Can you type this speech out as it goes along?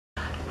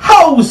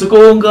How's it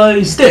going,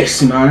 guys?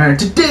 This man,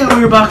 today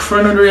we're back for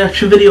another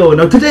reaction video.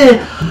 Now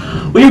today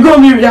we're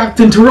going to be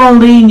reacting to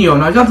Ronaldinho,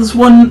 and I got this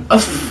one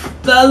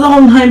a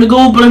long time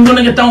ago, but I'm going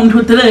to get down to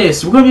it today.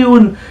 So we're going to be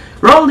doing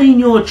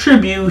Ronaldinho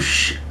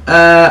tribute.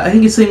 I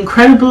think it's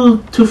Incredible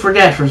to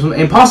Forget or something.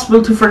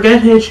 Impossible to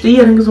Forget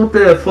HD, I think is what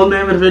the full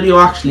name of the video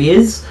actually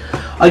is.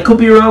 I could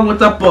be wrong with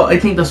that, but I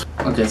think that's...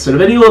 Okay, so the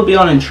video will be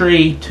on in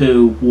 3,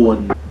 2,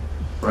 1.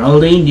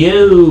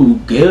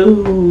 Ronaldinho,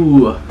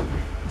 go!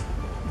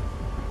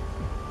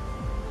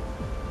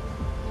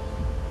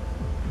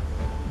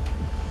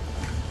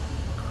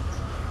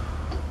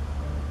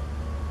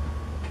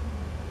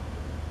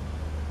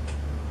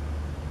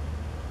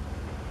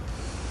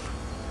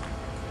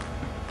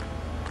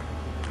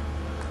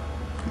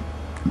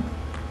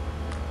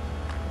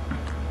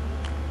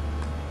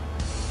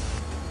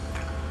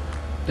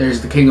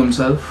 There's the king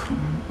himself,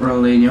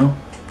 Ronaldinho.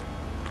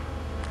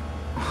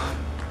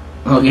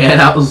 Oh yeah,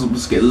 that was some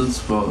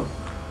skills, but...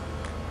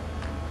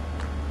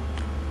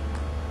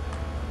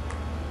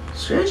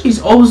 Strange,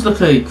 he's always looked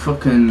like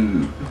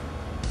fucking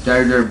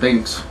Jar Jar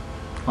Binks.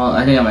 Well,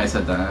 I think I might have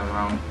said that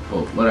wrong,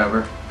 but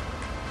whatever.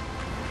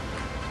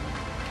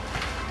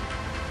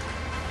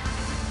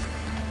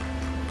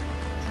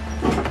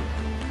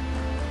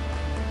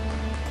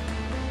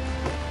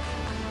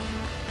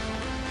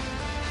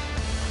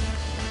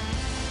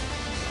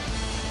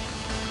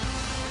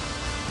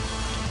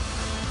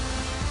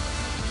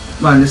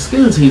 Man, the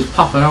skills he's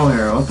popping out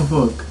here, what the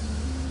fuck?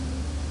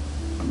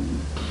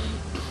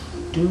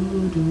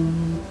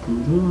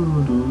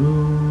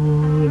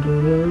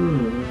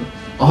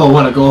 Oh,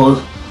 what a goal.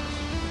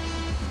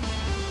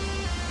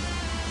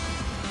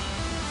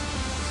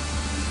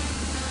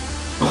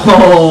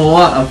 Oh,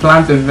 what a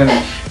planted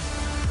finish.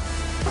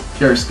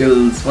 Pure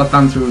skills, what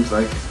dance moves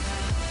like.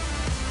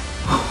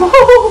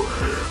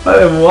 I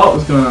don't know what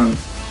was going on.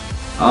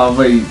 Oh,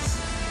 wait.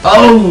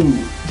 Oh,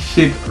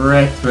 shit,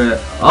 wrecked it.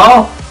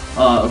 Oh!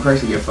 Of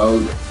course you get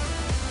fouled.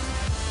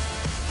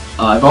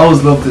 I've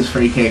always loved this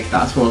free kick,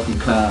 that's fucking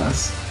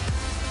class.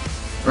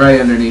 Right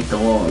underneath the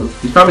wall.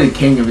 He's probably the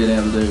king of being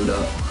able to do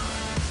that.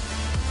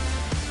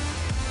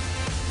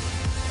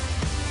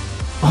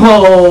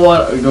 Oh,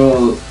 what a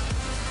goal.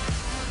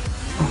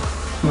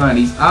 Man,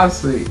 he's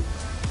absolutely...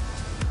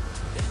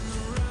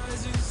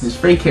 His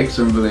free kicks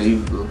are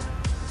unbelievable.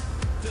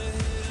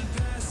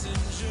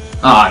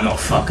 Ah, oh, no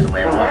fucking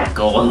way, what a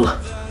goal.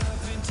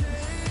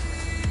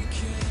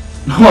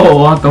 Oh,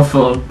 what the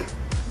fuck?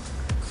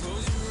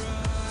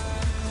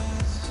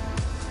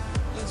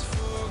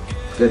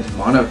 Good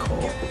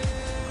Monaco.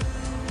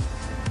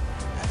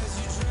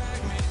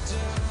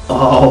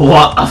 Oh,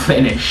 what a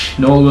finish.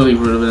 Nobody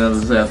would have been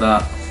able to say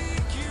that.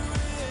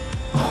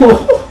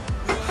 Oh,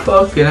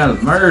 fucking hell,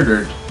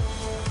 murdered.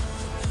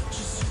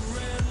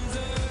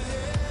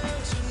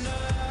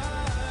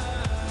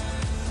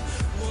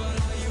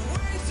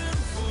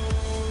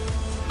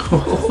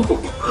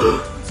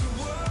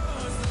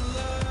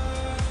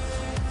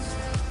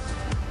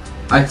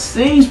 I'd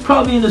say he's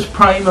probably in his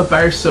prime at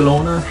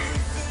Barcelona,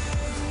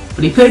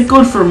 but he played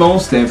good for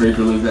most every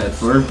club he played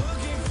for.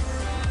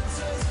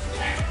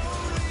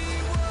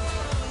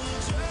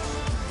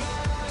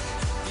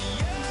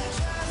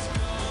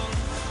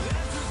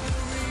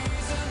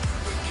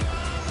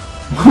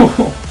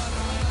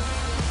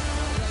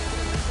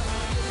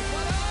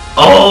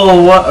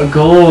 Oh, what a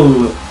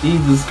goal!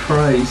 Jesus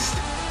Christ.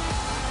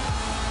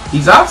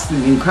 He's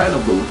absolutely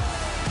incredible.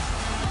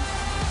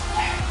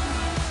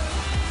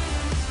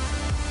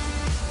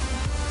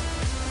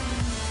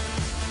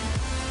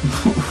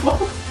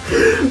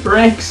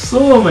 Wrecks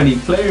so many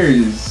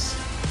players.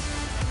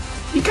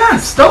 You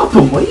can't stop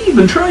him. Why are you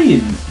even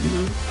trying?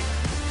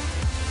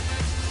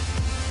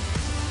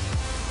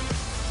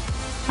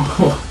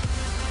 Oh.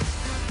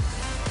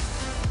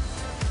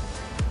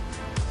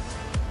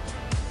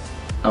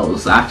 That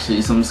was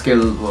actually some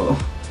skill, though.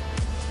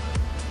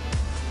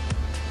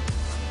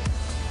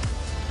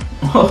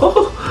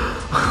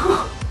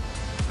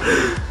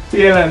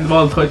 He ain't letting the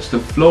ball touch the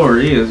floor.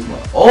 He is.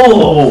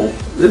 Oh,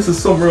 this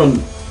is some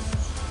run.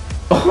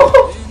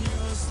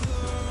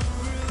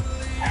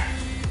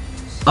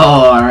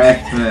 Oh,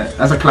 wrecked, mate.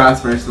 That's a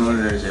class versus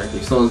another jersey.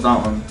 So is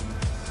that one.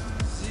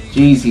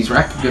 Jeez, he's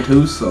wrecking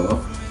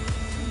Gattuso.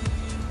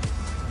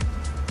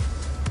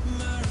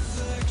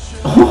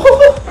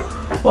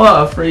 Oh,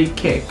 what a free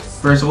kick.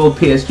 Versus what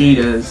PSG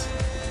does.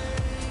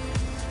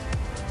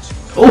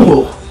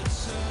 Oh!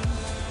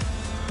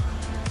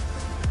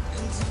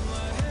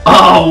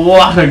 Oh,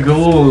 what a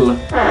goal!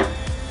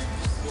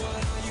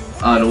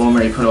 Oh, the one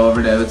where he put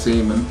over David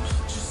Seaman.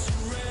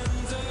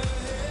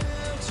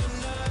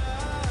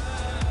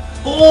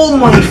 Oh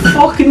my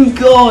fucking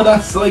god,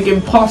 that's like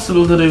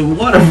impossible to do.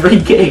 What a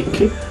free kick.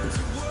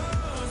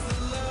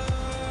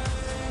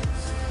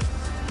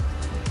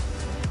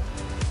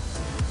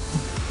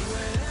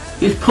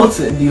 He just puts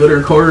it in the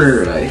other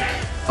corner, like.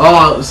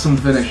 Oh, it was some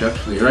finish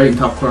actually, right in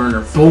top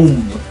corner.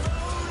 Boom.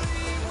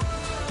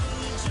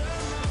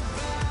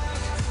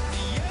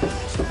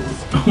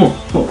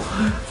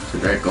 It's a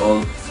great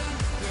goal.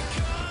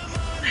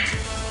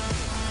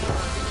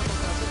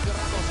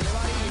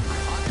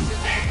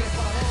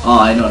 Oh,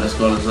 I know this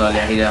goal as well.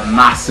 Yeah, he did a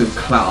massive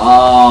clap.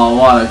 Oh,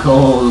 what a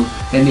goal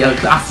in the El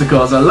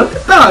Clasico. So look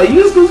at that. He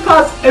just goes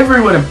past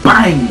everyone and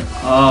bang.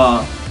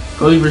 Oh,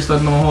 goalkeeper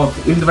stood no hope.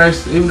 Even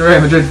the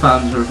Real Madrid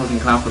fans were fucking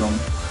clapping him.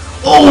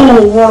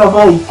 Oh, what a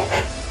bike.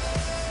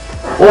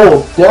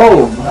 Oh,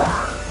 damn.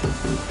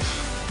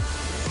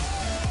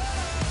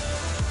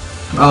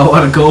 Oh,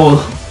 what a goal.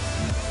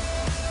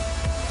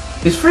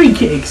 His free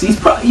kicks. He's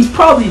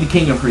probably the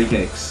king of free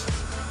kicks.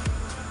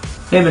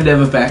 Him and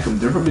David Beckham,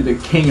 they're probably the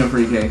king of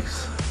free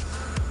kicks.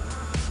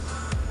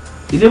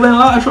 He did win a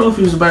lot of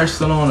trophies with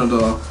Barcelona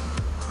though.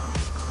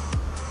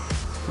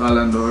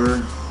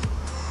 Valendor.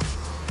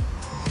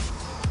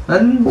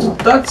 And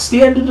that's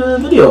the end of the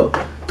video.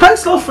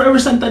 Thanks a lot for ever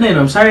sent that in.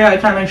 I'm sorry I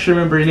can't actually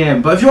remember your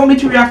name. But if you want me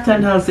to react to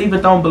anything else, leave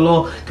it down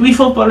below. It can be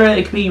football related,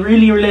 it can be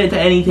really related to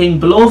anything.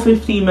 Below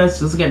 15 minutes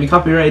doesn't get me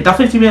copyrighted. That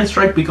 15-minute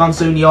strike will be gone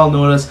soon, you all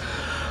know this.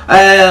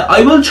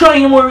 I will try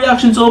and get more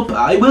reactions up.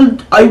 I'm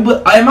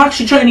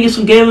actually trying to get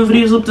some gaming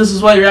videos up. This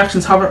is why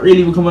reactions haven't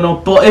really been coming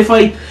up. But if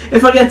I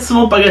get some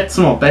up, I get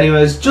some up.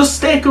 Anyways, just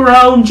stick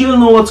around. You'll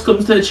know what's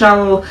coming to the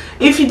channel.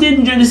 If you did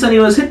enjoy this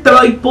anyways, hit the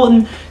like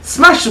button,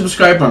 smash the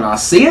subscribe button. I'll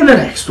see you in the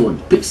next one.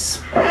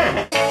 Peace.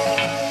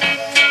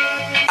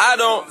 I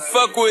don't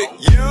fuck with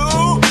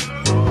you.